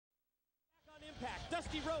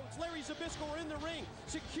Dusty Rhodes, Larry Zbyszko are in the ring.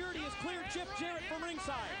 Security has cleared Jeff Jarrett from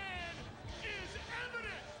ringside. Is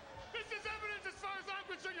evidence. This is evidence as far as I'm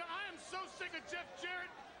concerned. I am so sick of Jeff Jarrett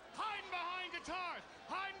hiding behind guitars,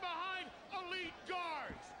 hiding behind elite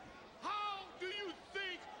guards. How do you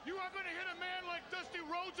think you are going to hit a man like Dusty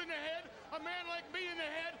Rhodes in the head, a man like me in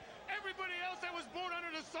the head, everybody else that was born under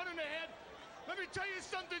the sun in the head? Let me tell you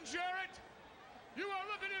something, Jarrett. You are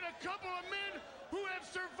looking at a couple of men who have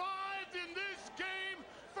survived in this game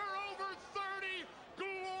for over 30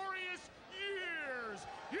 glorious years.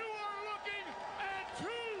 You are looking at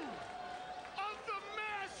two of the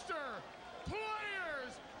master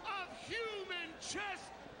players of human chess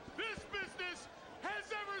this business has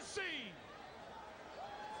ever seen.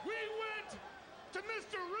 We went to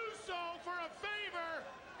Mr. Russo for a favor,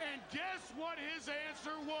 and guess what his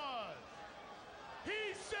answer was?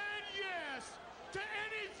 He said yes to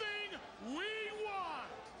anything we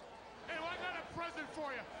want. And I got a present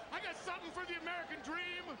for you. I got something for the American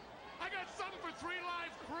Dream. I got something for 3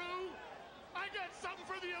 Live Crew. I got something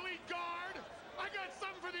for the Elite Guard. I got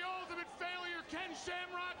something for the ultimate failure, Ken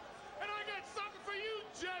Shamrock. And I got something for you,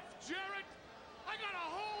 Jeff Jarrett. I got a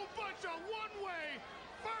whole bunch of one-way,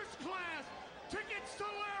 first-class tickets to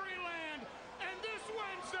Larryland. And this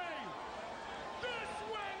Wednesday,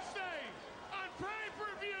 on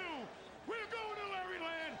pay-per-view, we're going to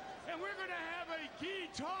Larryland, and we're going to have a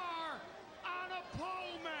guitar on a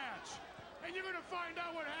pole match. And you're going to find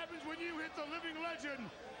out what happens when you hit the living legend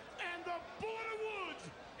and the Bullet of Woods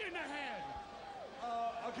in the head.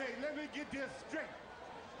 Okay, let me get this straight.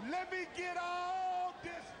 Let me get all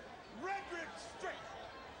this rhetoric straight.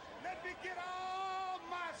 Let me get all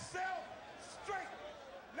myself straight.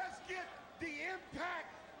 Let's get the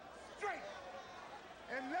impact straight.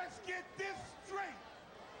 And let's get this straight.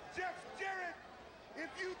 Jeff Jarrett,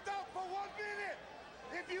 if you thought for 1 minute,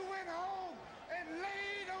 if you went home and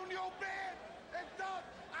laid on your bed and thought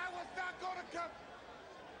I was not gonna come,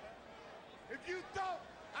 if you thought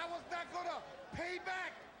I was not gonna pay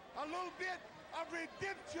back a little bit of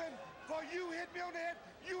redemption for you hit me on the head,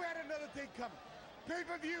 you had another thing coming.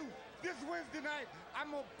 Pay-per-view this Wednesday night,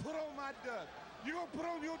 I'm gonna put on my duds. You gonna put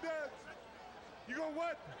on your duds? You gonna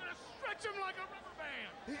what? I'm gonna stretch him like a rubber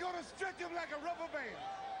band. He gonna stretch him like a rubber band.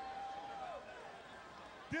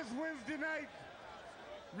 This Wednesday night,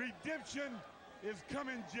 redemption is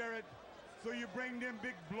coming, Jarrett. So you bring them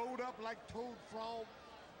big blowed up like toad frog.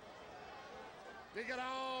 They got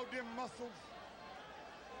all them muscles.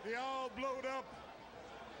 They all blowed up.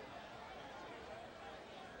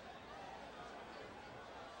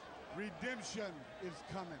 Redemption is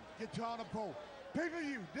coming. Get you on a pole.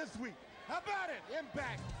 Pay-per-view this week. How about it?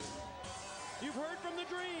 Impact. You've heard from the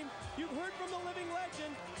Dream. You've heard from the living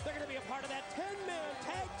legend. They're going to be a part of that 10-man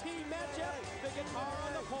tag team matchup. The guitar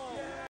on the pole.